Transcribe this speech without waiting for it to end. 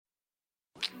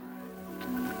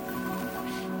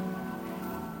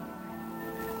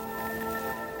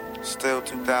Still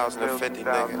 2050,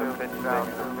 nigga.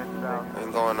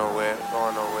 Ain't going nowhere,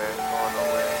 going nowhere, going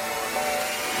nowhere.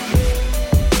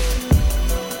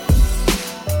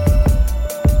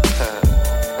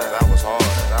 That was hard,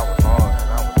 that was hard,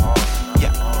 that was hard.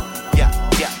 Yeah, yeah,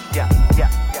 yeah, yeah, yeah,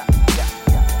 yeah,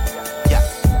 yeah, yeah,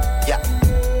 yeah,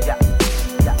 yeah, yeah,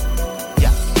 yeah, yeah,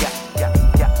 yeah,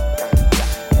 yeah,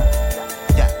 yeah,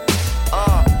 yeah,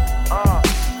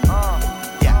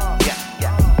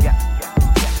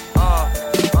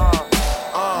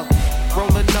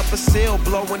 rolling up a seal,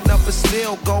 blowing up a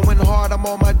still, going hard. I'm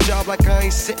on my job like I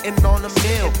ain't sitting on a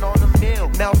meal.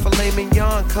 Now filet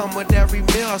mignon come with every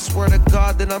meal. I swear to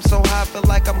God that I'm so high, feel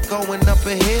like I'm going up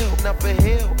a hill.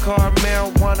 Car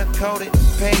marijuana coated,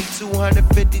 paid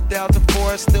 $250,000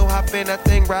 for it. Still hop in that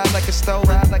thing, ride like a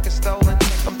stolen.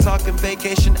 I'm talking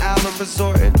vacation island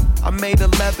resorting. I made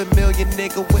 11 million,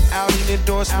 nigga, without any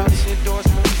endorsements.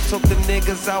 Took the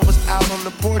niggas I was out on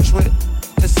the porch with.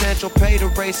 The Central Pay to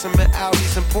race them in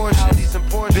Audis and Porsches,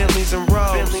 Bentleys and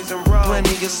Rolls,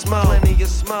 plenty of smoke,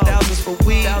 thousands for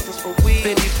weed,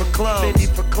 50 for clothes.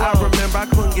 I remember I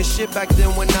couldn't get shit back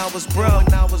then when I was broke.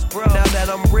 Now that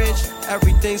I'm rich,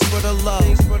 everything's for the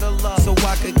love. So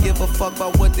I could give a fuck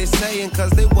about what they saying,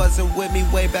 cause they wasn't with me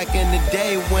way back in the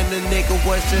day when the nigga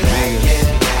was just hanging.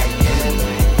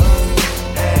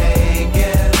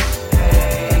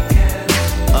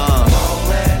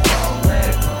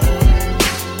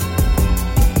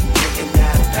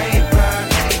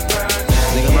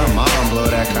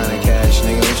 That kind of cash,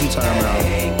 nigga. What you talking about?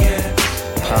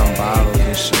 Pound bottles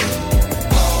and shit.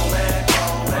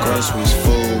 Groceries,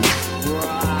 food.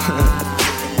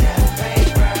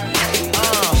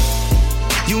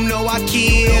 You know I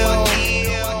kill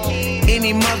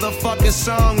any motherfucking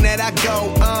song that I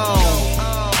go on.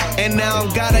 And now I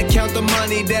gotta count the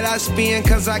money that I spend,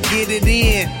 cause I get it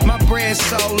in. My bread's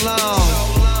so long.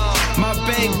 My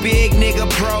bank big, nigga,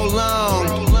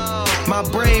 prolonged. My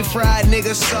brain fried,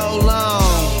 nigga, so long.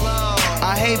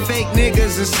 I hate fake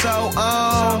niggas and so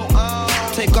on.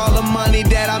 Take all the money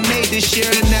that I made this year,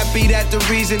 and that be that the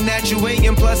reason that you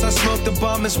hatin'. Plus I smoke the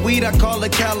bummest weed, I call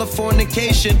it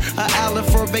Californication. A island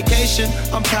for vacation,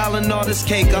 I'm piling all this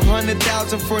cake.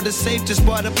 100,000 for the safe, just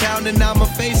bought a pound and I'ma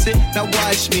face it. Now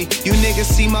watch me, you niggas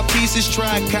see my pieces,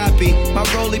 try and copy. My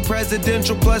Rollie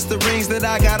presidential plus the rings that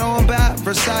I got on by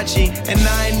Versace. And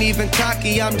I ain't even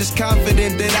cocky, I'm just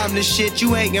confident that I'm the shit.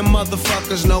 You hatin'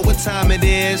 motherfuckers know what time it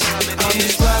is. I'm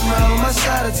just riding around on my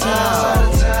side of town.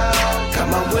 Got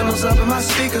my windows up and my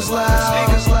speakers loud.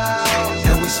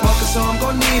 And we smoking, so I'm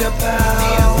gon' need a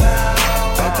pound.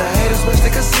 Bet the haters wish they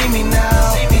could see me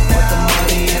now. Put the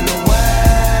money in the way.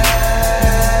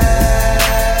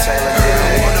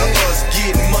 Every one of us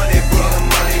getting money, bro. The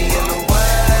money in the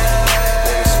way.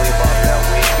 Niggas sleep off that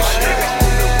weed shit.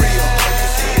 On the real, all you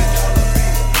see is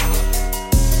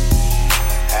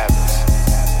happens.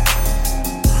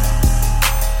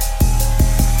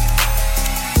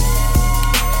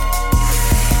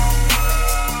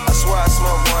 I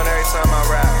smoke one every time I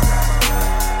rap.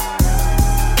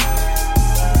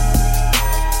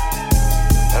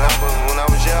 And when I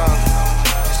was young,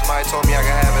 somebody told me I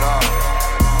could have it all.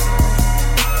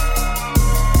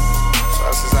 So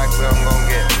that's exactly what I'm gonna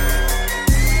get.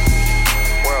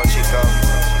 World, Chico.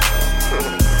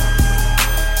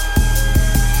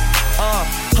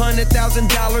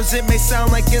 $100,000, it may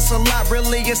sound like it's a lot,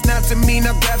 really it's not to me.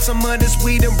 Now grab some of this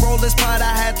weed and roll this pot.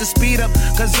 I had to speed up,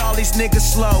 cause all these niggas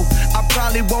slow. I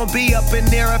probably won't be up in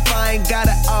there if I ain't got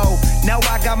it. Now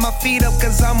I got my feet up,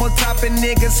 cause I'm on top of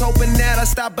niggas, hoping that I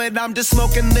stop. But I'm just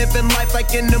smoking, living life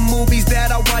like in the movies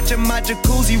that I watch in my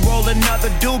jacuzzi. Roll another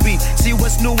doobie, see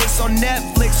what's newest on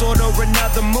Netflix, order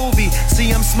another movie.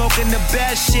 See I'm smoking the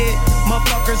best shit,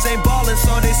 motherfuckers ain't ballin',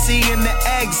 so they see in the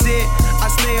exit. I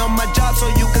stay on my job so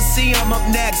you can see I'm up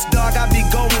next. Dog, I be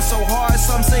going so hard,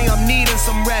 some say I'm needing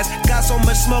some rest. Got so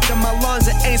much smoke in my lungs,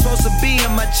 it ain't supposed to be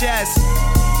in my chest.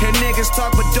 Hear niggas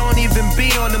talk but don't even be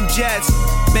on them jets.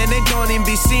 Man, they don't even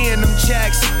be seeing them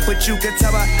checks. But you can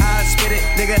tell by how I spit it,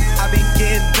 nigga, I be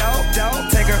getting dope.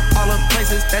 Take her all them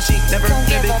places that she never don't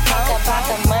been give a fuck before. about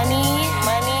the money,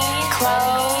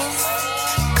 clothes,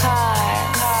 car.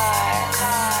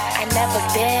 I never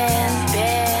been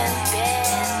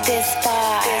this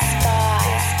far.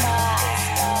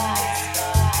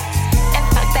 And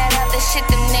fuck that other shit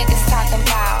them niggas talking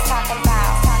about.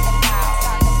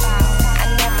 I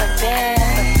never been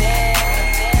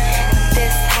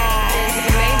this high.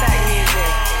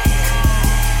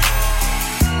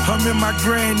 I'm in my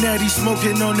granddaddy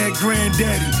smoking on that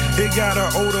granddaddy. It got an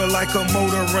odor like a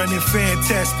motor running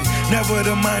fantastic. Never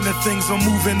the minor things, I'm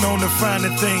moving on to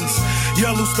finer things.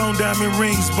 Yellowstone diamond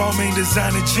rings, Balmain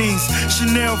designer jeans,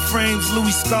 Chanel frames,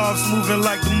 Louis scarves, moving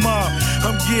like the mob.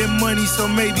 I'm getting money, so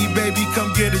maybe, baby, come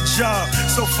get a job.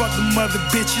 So fuck them other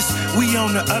bitches, we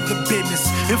on the other business.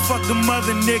 And fuck them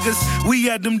other niggas, we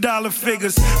at them dollar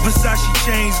figures. Versace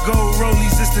chains, gold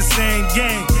rollies, it's the same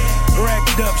game.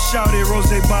 Racked up, shouted rose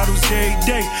bottles every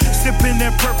day. Sipping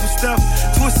that purple stuff,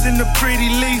 twisting the pretty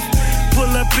leaf.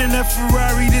 Pull up in that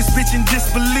Ferrari, this bitch in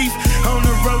disbelief. On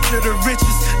the road to the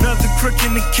riches, another crook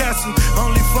in the castle.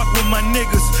 Only fuck with my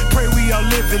niggas, pray we all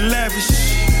living lavish.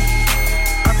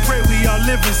 I pray we all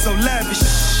living so lavish.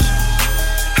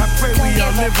 I pray we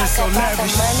all living so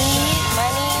lavish.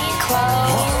 Money,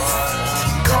 clothes,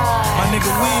 cars. My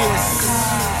nigga Wiz,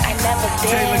 I never been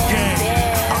Taylor Gang.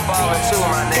 I'm ballin' too,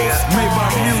 my nigga. Made by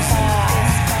music.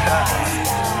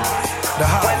 The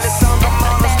house. When the song come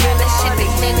on, I'm spending money.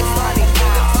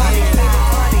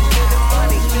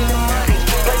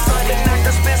 Play something I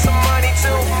can spend some money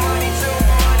too.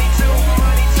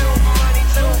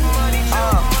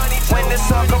 When the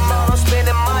song come on, I'm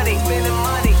spending money. Play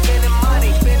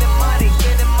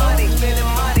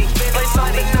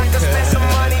something I can spend some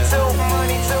money too.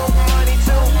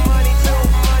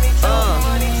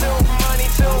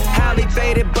 Highly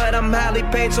faded, but I'm highly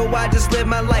paid, so I just live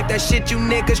my life. That shit you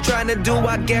niggas tryna do,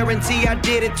 I guarantee I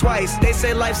did it twice. They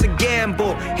say life's a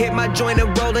gamble, hit my joint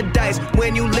and roll the dice.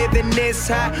 When you living this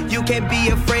high, you can't be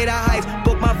afraid of heights.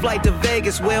 Book my flight to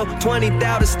Vegas, will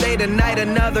 20,000 to stay the night.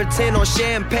 Another 10 on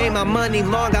champagne, my money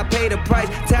long, I pay the price.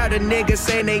 Tired of niggas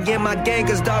saying they in my gang,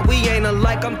 cause dawg, we ain't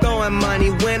alike, I'm throwing money.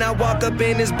 When I walk up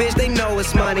in this bitch, they know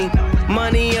it's money.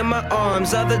 Money in my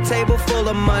arms, other table full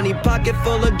of money. Pocket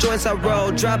full of joints I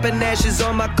roll, dropping ashes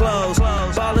on my clothes.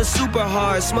 Ballin' super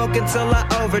hard, smoking till I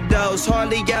overdose.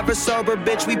 Hardly ever sober,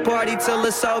 bitch, we party till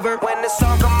it's over. When the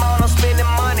song come on, I'm spending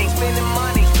money.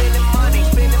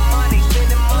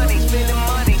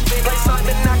 Play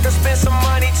something I can spend some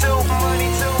money too.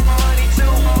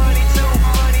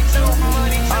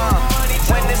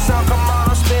 When the song come on,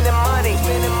 I'm spending money.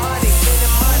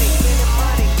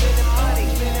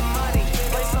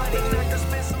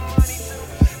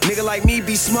 Nigga like me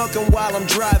be smoking while I'm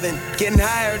driving. Getting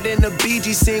higher than the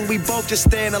BG sing, we both just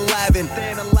staying alive.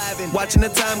 Watching the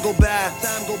time go by.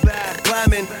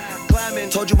 Climbing.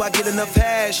 Told you I get enough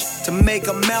hash to make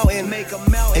a mountain.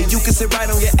 And you can sit right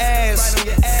on your ass.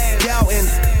 Doubting.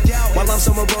 While I'm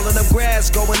somewhere rolling up grass,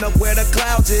 going up where the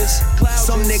clouds is.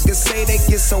 Some niggas say they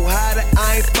get so high that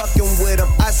I ain't fucking with them.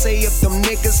 I say if them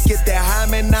niggas get that high,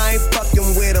 man, I ain't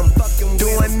fucking with them.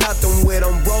 Doing nothing with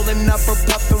them. Rolling up or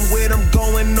puffing with them.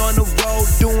 Going on the road,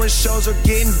 doing shows or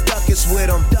getting duckets with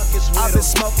them. I've been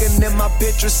smoking in my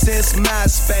picture since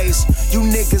MySpace. You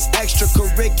niggas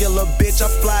extracurricular, bitch,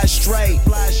 I fly straight.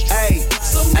 Ay,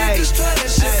 some niggas try that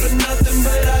shit for nothing,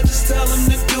 but I just tell them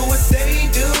to do what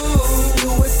they do.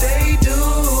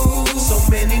 So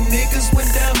many niggas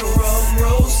went down the wrong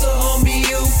road, so homie,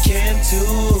 you can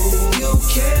too.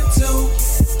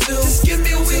 Just give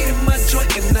me weed in my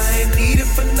joint and I ain't need it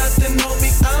for nothing,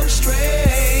 homie, I'm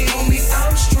straight.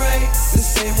 The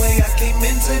same way I came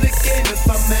into the game. If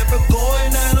I'm ever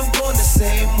going out, I'm going the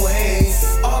same way.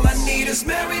 All I need is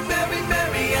Mary. I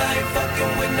ain't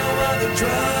fucking with no other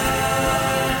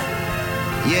drug.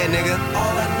 yeah, nigga.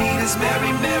 All I need is Mary.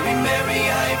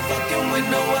 I ain't fucking with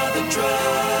no other drug.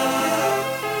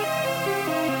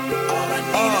 All I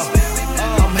need is Mary.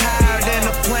 I'm higher than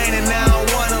a plane and now I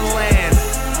wanna land.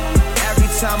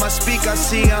 Every time I speak, I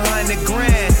see 100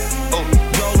 grand.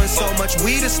 Rolling so much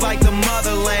weed, it's like the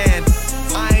motherland.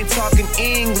 I ain't talking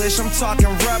English, I'm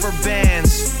talking rubber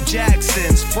bands.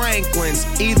 Jacksons, Franklins,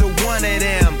 either one of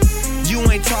them. You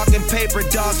ain't talking paper,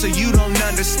 dog, so you don't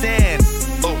understand.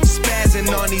 Spazzing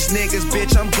on these niggas,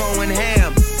 bitch, I'm going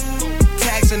ham.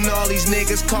 Taxing all these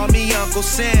niggas, call me Uncle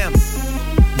Sam.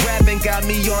 Rapping got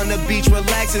me on the beach,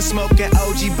 relaxing, smoking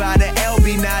OG by the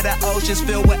LB. Now the ocean's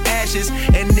filled with ashes,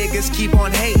 and niggas keep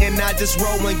on hating. I just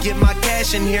roll and get my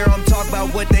cash in here. I'm talking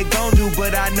about what they gon' do,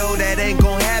 but I know that ain't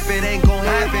gon' happen.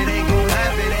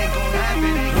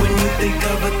 When you think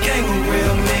of a gang of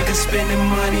real niggas spending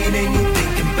money, then you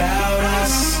thinking about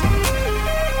us.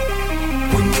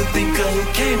 When you think of who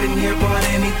came in here, bought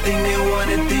anything they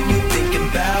wanted, then you thinking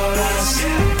about us.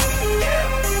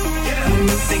 When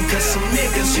you think of some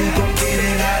niggas, you gon' get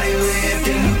it how they live,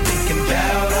 then you thinking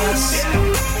about us.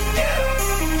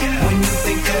 When you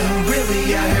think of who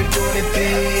really out here doing it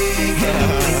big, then you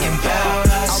thinking about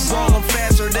us. I'm rolling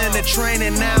faster than the train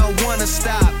and now I wanna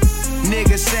stop.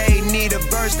 Niggas say need a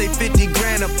verse, they 50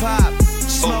 grand a pop.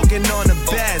 Smoking on the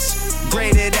best,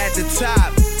 graded at the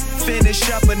top. Finish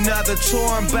up another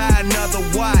tour and buy another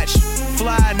watch.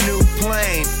 Fly a new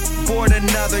plane, board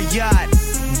another yacht.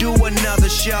 Do another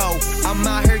show. I'm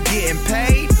out here getting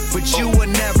paid, but you would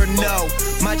never know.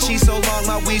 My cheese so long,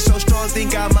 my weed so strong,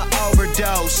 think I'm a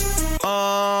overdose.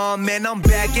 Man, I'm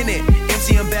back in it.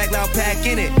 MC, I'm back, loud pack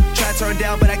in it. Try to turn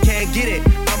down, but I can't get it.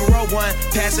 I'ma roll one,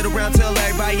 pass it around till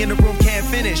everybody in the room can't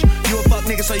finish. You a fuck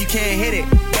nigga, so you can't hit it.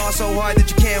 Ball so hard that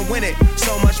you can't win it.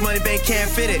 So much money, bank can't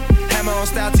fit it. Had my own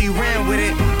style till you ran with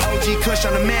it. OG Kush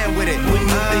on the man with it. When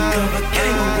you think of a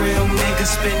gang of real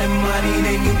niggas spending money,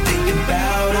 then you thinking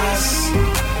about us.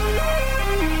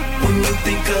 When you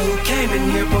think of who came in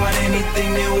here, bought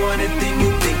anything they wanted, then you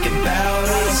thinking about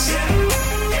us.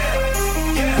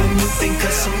 When you think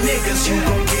of some niggas who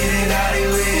gon' get it how they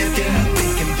live, then you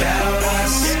thinking about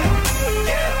us.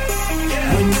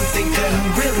 When you think of who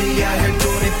really out here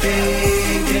doing it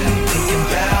big, then you thinking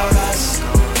about us.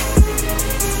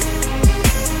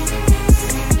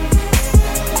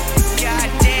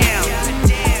 Goddamn.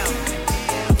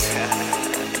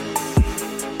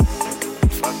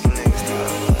 Fuck you niggas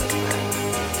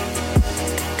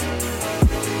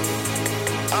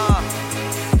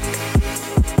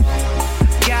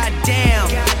Goddamn.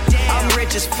 I'm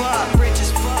rich as fuck.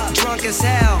 Drunk as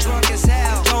hell.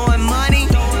 Throwing money.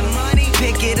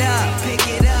 Pick it up.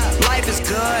 Life is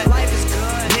good.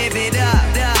 Live it up.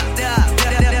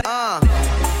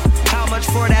 How much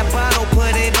for that bottle?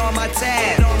 Put it on my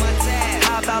tab.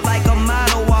 Hop out like a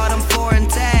model, all them foreign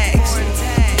tags.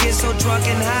 Get so drunk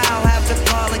and high, I'll have to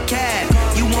call a cab.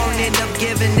 You won't end up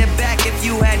giving it back if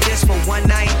you had this for one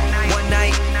night. One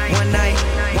night.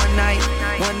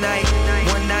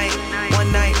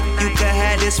 You could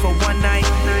have this for one night.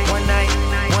 One night.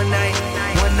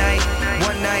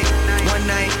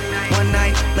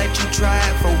 Let you try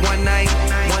it for one night.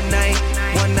 One night.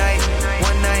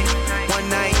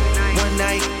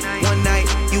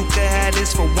 You could have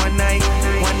this for one night.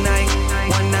 One night.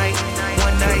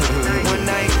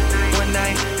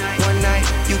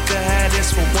 You could have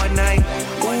this for one night.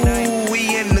 Ooh,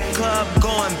 we in the club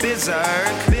going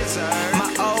berserk.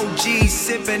 My OG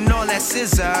sipping on that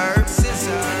scissor.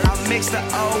 I mix the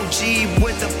OG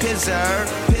with the pizzer.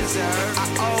 I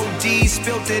OD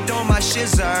spilt it on my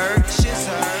shizzer.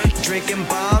 Drinking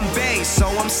Bombay, so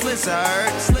I'm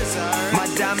slizzard. My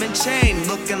diamond chain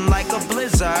looking like a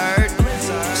blizzard.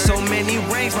 So many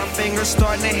rings, my fingers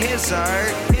starting to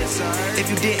hizzard. If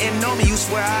you didn't know me, you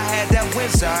swear I had that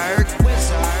wizard.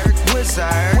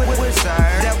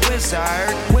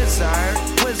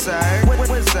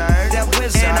 That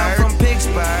wizard. And I'm from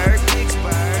Pittsburgh.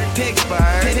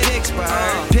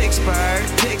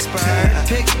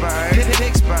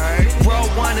 Roll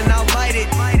one and I'll light it.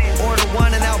 Order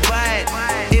one and I'll buy it.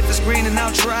 If it's green and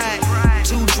I'll try it.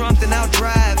 Too drunk then I'll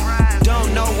drive.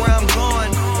 Don't know where I'm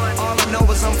going. All I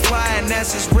know is I'm flying.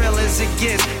 That's as real as it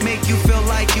gets. Make you feel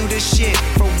like you the shit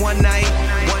for one night.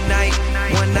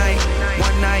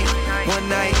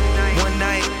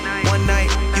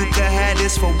 You could have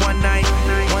this for one night.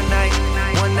 One night.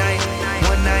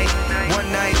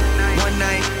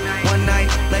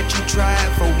 Let you try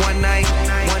it for one night.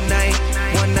 One night.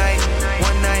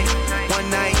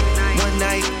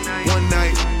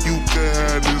 You could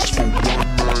have this for one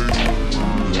night.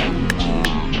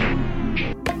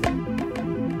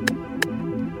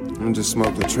 I'm just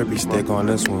smoke the trippy stick on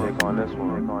this one.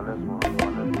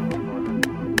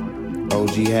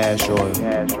 OG hash oil.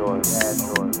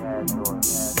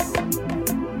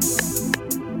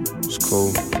 It's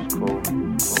cool.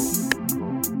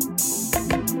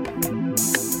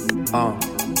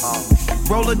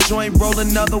 Roll a joint, roll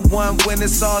another one. When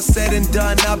it's all said and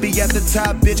done, I'll be at the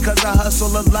top, bitch, cause I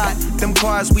hustle a lot. Them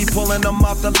cars, we pulling them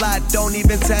off the lot. Don't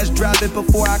even test drive it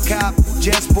before I cop.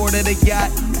 Just boarded a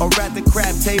yacht or at the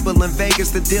crap table in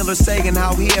Vegas. The dealer saying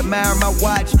how he admire my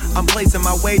watch. I'm placing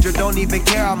my wager, don't even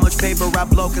care how much paper I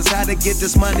blow. Cause how to get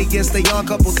this money is the young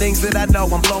couple things that I know.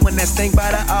 I'm blowing that stink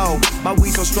by the O. My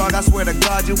weed so strong, I swear to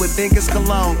God, you would think it's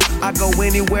cologne. I go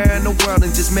anywhere in the world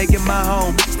and just make it my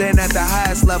home. Stand at the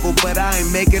highest level, but I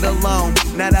ain't make it alone.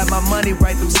 Now that my money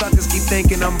right, them suckers keep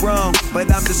thinking I'm wrong. But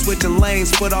I'm just switching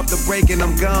lanes, foot off the brake and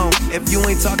I'm gone. If you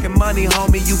ain't talking money,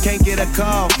 homie, you can't get a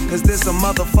call. Cause this a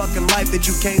motherfucking life that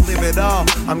you can't live at all.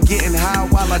 I'm getting high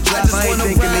while I drive, I ain't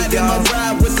thinking of y'all. I just wanna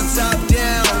ride with the top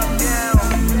down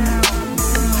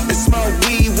and smoke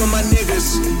weed with my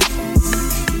niggas.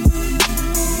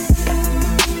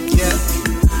 Yeah,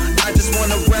 I just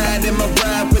wanna ride in my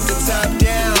ride with the top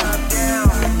down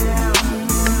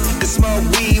and smoke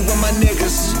weed with my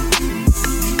niggas.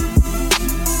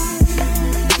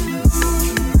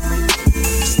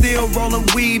 Still rolling rolling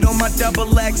weed on my double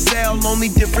XL. Only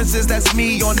difference is that's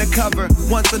me on the cover.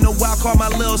 Once in a while, call my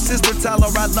little sister, tell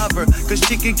her I love her. Cause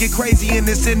she can get crazy in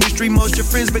this industry. Most your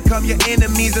friends become your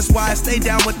enemies. That's why I stay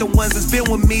down with the ones that's been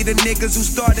with me. The niggas who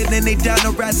started and they down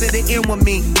the rats at the end with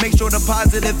me. Make sure the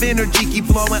positive energy keep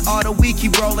flowing. All the weed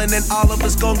keep rolling. And all of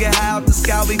us gon' get high out the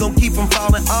sky. We gon' keep from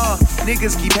falling.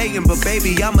 Niggas keep hating, but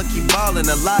baby, I'ma keep ballin'.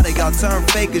 A lot of y'all turn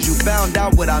fakers. You found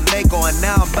out what I make on.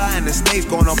 Now I'm buying the States,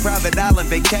 going on private island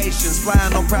vacations,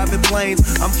 flying on private planes.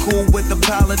 I'm cool with the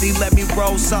quality. Let me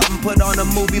roll something, put on a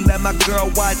movie, let my girl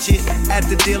watch it. At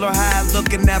the dealer high,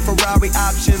 looking at Ferrari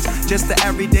options. Just the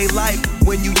everyday life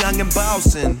when you young and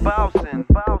bossin'.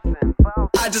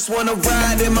 I just wanna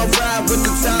ride in my ride with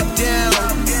the top down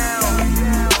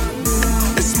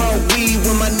and smoke weed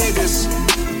with my niggas.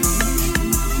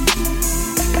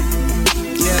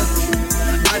 Yeah,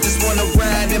 I just wanna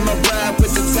ride in my ride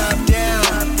with the top down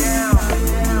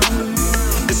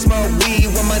and smoke weed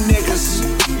with my niggas.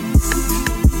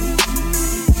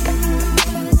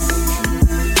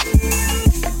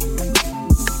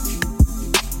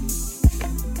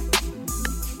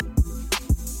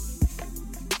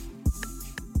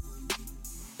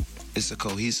 It's a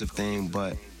cohesive thing,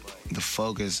 but the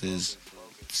focus is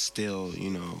still,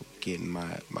 you know, getting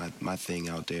my thing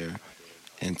out there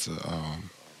and to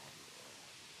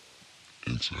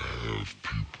have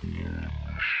people